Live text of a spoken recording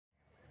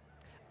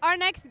Our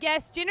next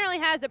guest generally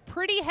has a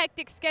pretty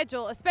hectic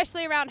schedule,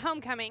 especially around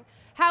homecoming.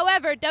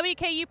 However,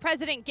 WKU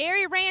President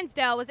Gary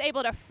Ransdell was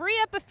able to free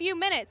up a few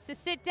minutes to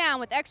sit down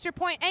with Extra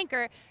Point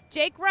anchor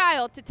Jake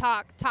Ryle to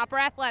talk Topper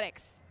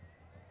Athletics.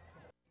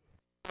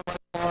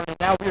 And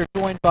now we are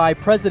joined by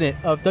President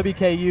of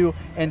WKU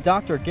and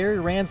Dr. Gary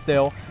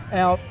Ransdell.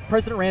 Now,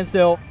 President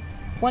Ransdell,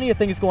 plenty of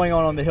things going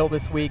on the Hill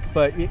this week,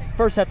 but we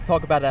first have to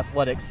talk about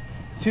athletics.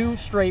 2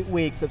 straight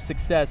weeks of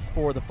success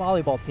for the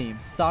volleyball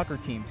teams, soccer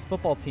teams,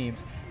 football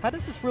teams. How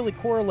does this really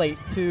correlate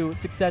to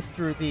success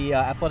through the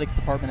athletics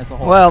department as a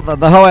whole? Well,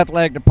 the whole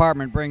athletic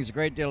department brings a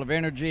great deal of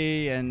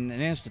energy and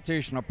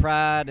institutional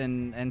pride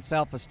and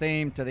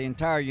self-esteem to the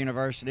entire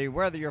university,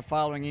 whether you're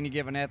following any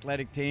given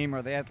athletic team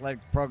or the athletic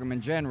program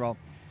in general.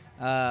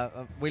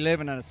 We live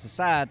in a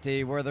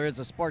society where there is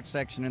a sports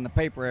section in the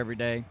paper every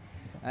day.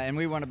 And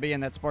we want to be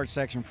in that sports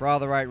section for all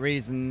the right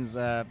reasons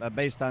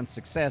based on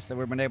success that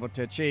we've been able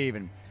to achieve.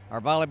 And our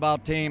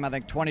volleyball team, I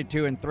think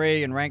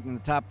 22-3 and ranked in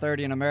the top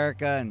 30 in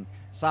America. And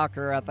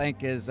soccer, I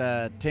think, is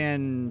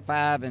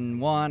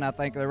 10-5-1. I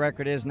think the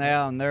record is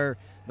now, and they're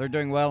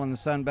doing well in the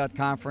Sun Belt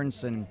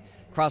Conference. And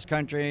cross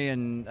country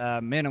and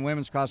men and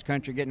women's cross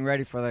country getting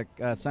ready for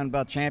the Sun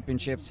Belt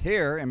Championships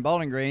here in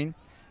Bowling Green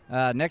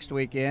next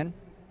weekend.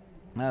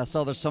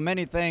 So there's so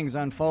many things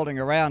unfolding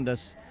around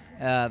us.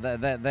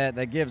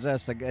 That gives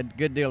us a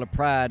good deal of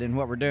pride in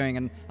what we're doing.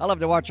 And I love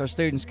to watch our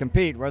students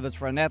compete, whether it's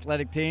for an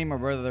athletic team or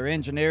whether they're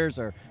engineers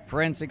or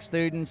forensic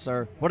students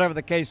or whatever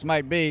the case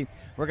might be.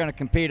 We're going to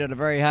compete at a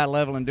very high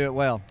level and do it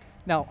well.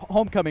 Now,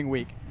 homecoming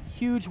week,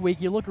 huge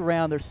week. You look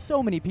around, there's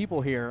so many people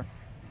here.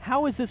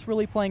 How is this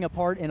really playing a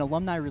part in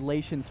alumni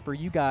relations for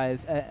you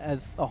guys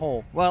as a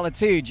whole? Well,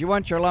 it's huge. You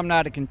want your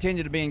alumni to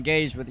continue to be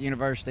engaged with the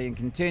university and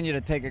continue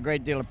to take a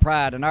great deal of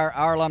pride. And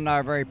our alumni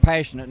are very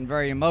passionate and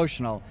very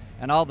emotional.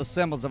 And all the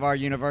symbols of our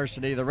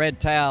university, the red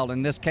towel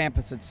and this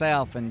campus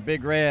itself and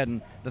Big Red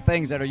and the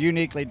things that are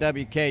uniquely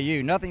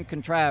WKU, nothing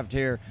contrived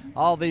here.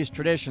 All these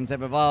traditions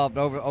have evolved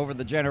over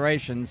the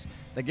generations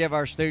that give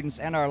our students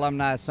and our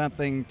alumni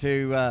something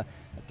to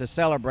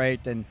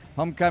celebrate. And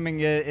homecoming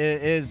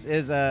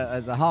is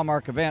a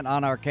hallmark event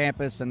on our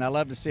campus, and I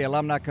love to see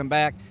alumni come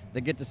back.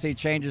 They get to see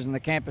changes in the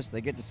campus, they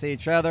get to see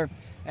each other,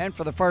 and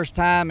for the first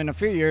time in a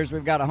few years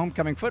we've got a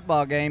homecoming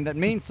football game that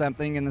means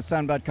something in the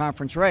Sun Belt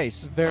Conference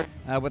race,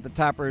 with the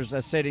Toppers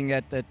sitting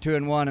at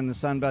 2-1 in the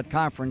Sun Belt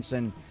Conference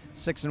and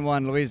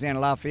 6-1 Louisiana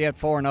Lafayette,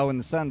 4-0 in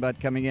the Sun Belt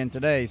coming in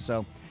today.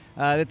 So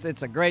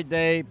it's a great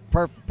day,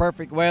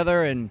 perfect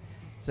weather, and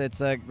it's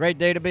a great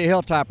day to be a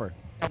Hilltopper.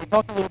 Now, we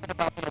talked a little bit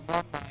about the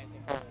alumni as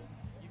a whole.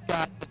 You've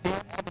got the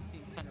Dan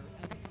Augustine Center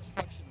under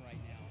construction right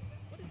now.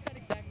 What is that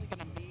exactly going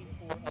to mean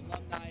for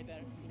alumni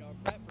that, are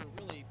for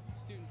really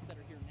students that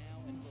are here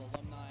now and for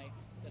alumni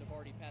that have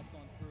already passed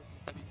on through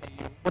from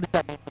WKU? What does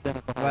that mean for them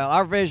as a whole? Well,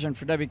 our vision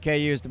for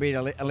WKU is to be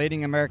a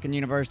leading American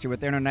university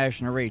with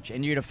international reach,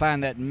 and you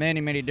define that in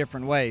many, many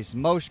different ways.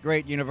 Most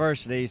great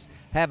universities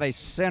have a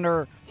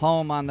center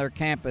home on their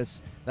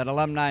campus that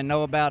alumni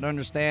know about,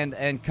 understand,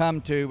 and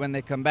come to when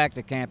they come back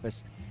to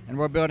campus. And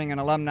we're building an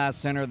alumni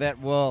center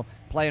that will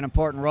play an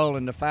important role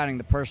in defining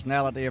the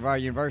personality of our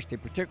university,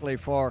 particularly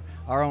for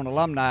our own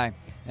alumni.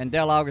 And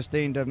Dell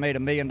Augustine to have made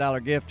 $1 million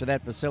gift to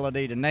that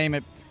facility to name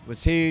it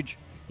was huge.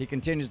 He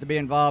continues to be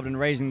involved in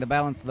raising the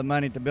balance of the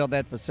money to build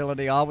that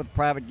facility, all with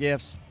private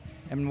gifts.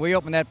 And when we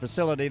open that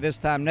facility this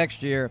time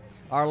next year,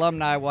 our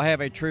alumni will have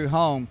a true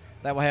home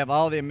that will have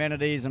all the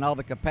amenities and all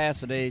the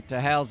capacity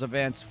to house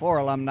events for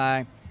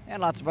alumni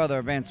and lots of other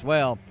events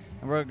well.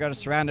 And we're going to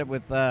surround it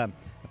with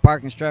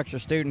parking structure,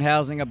 student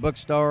housing, a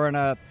bookstore, and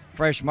a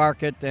fresh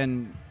market,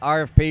 and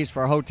RFPs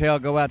for a hotel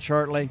go out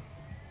shortly.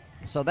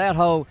 So that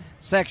whole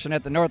section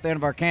at the north end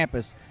of our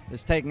campus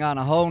is taking on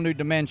a whole new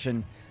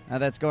dimension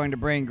that's going to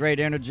bring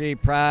great energy,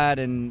 pride,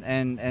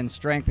 and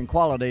strength and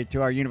quality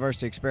to our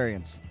university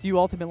experience. Do you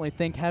ultimately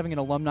think having an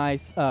alumni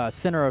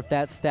center of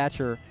that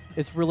stature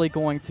is really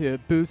going to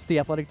boost the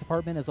athletic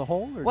department as a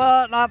whole?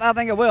 Well, I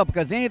think it will,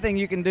 because anything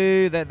you can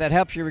do that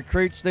helps you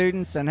recruit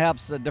students and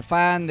helps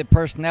define the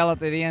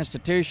personality of the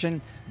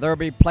institution, there will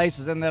be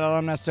places in that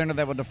alumni center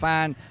that will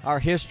define our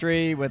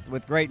history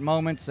with great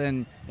moments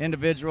and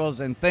individuals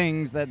and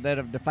things that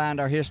have defined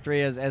our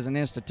history as an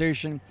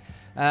institution.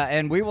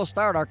 And we will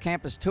start our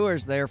campus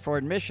tours there for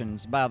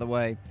admissions, by the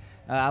way.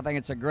 I think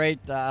it's a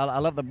great, I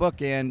love the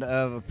bookend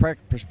of a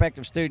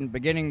prospective student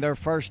beginning their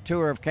first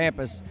tour of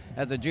campus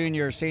as a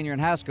junior or senior in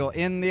high school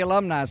in the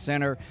Alumni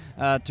Center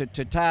to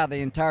tie the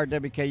entire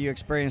WKU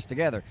experience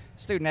together.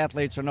 Student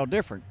athletes are no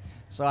different.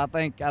 So I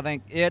think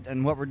it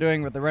and what we're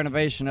doing with the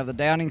renovation of the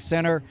Downing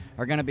Center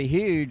are going to be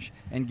huge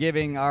in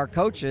giving our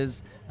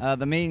coaches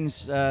the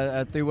means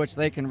through which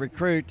they can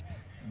recruit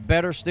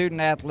better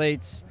student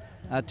athletes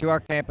to our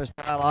campus,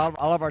 to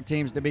all of our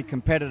teams to be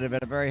competitive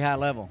at a very high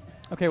level.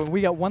 Okay, well,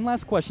 we got one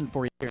last question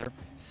for you here.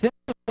 Since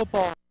the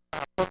football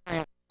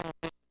program,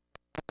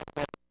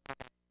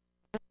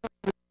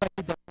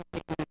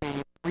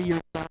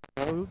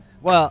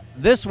 well,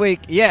 this week,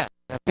 yes.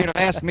 If you'd have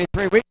asked me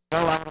 3 weeks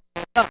ago, I would have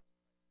said no. We're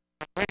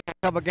winning a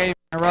couple games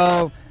in a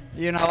row.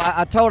 You know,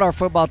 I told our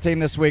football team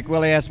this week,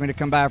 Willie asked me to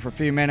come by for a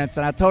few minutes,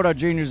 and I told our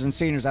juniors and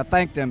seniors, I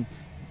thanked them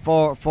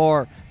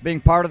for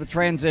being part of the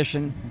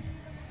transition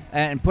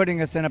and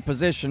putting us in a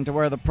position to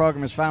where the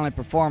program is finally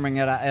performing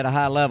at a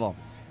high level.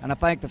 And I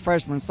thank the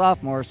freshmen and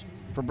sophomores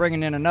for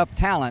bringing in enough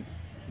talent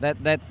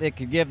that it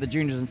could give the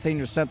juniors and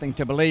seniors something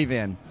to believe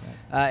in.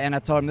 And I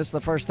told them this is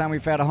the first time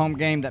we've had a home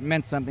game that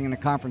meant something in the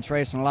conference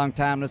race in a long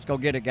time. Let's go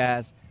get it,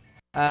 guys.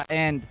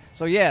 And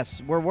so,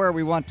 yes, we're where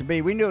we want to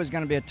be. We knew it was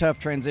going to be a tough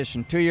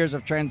transition. 2 years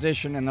of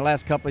transition in the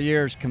last couple of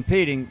years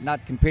competing,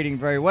 not competing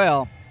very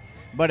well.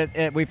 But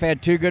we've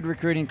had 2 good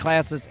recruiting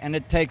classes, and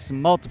it takes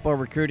multiple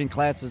recruiting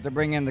classes to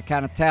bring in the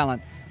kind of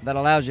talent that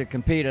allows you to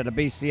compete at a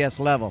BCS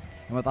level.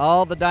 And with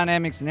all the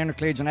dynamics in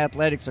intercollegiate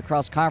athletics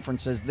across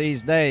conferences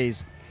these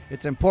days,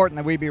 it's important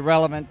that we be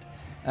relevant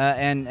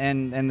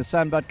and the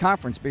Sun Belt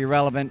Conference be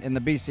relevant in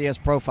the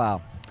BCS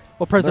profile.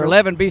 Well, President, there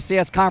are 11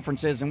 BCS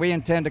conferences, and we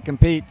intend to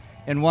compete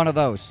in one of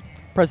those.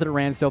 President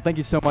Ransdell, thank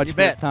you so much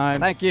for your time.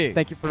 Thank you.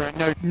 Thank you for, I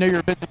know you're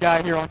a busy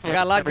guy here on campus.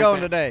 Got a lot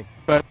going today.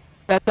 But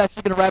that's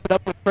actually going to wrap it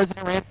up with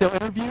President Ransdell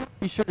interview.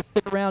 Be sure to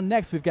stick around.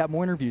 Next, we've got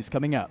more interviews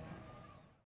coming up.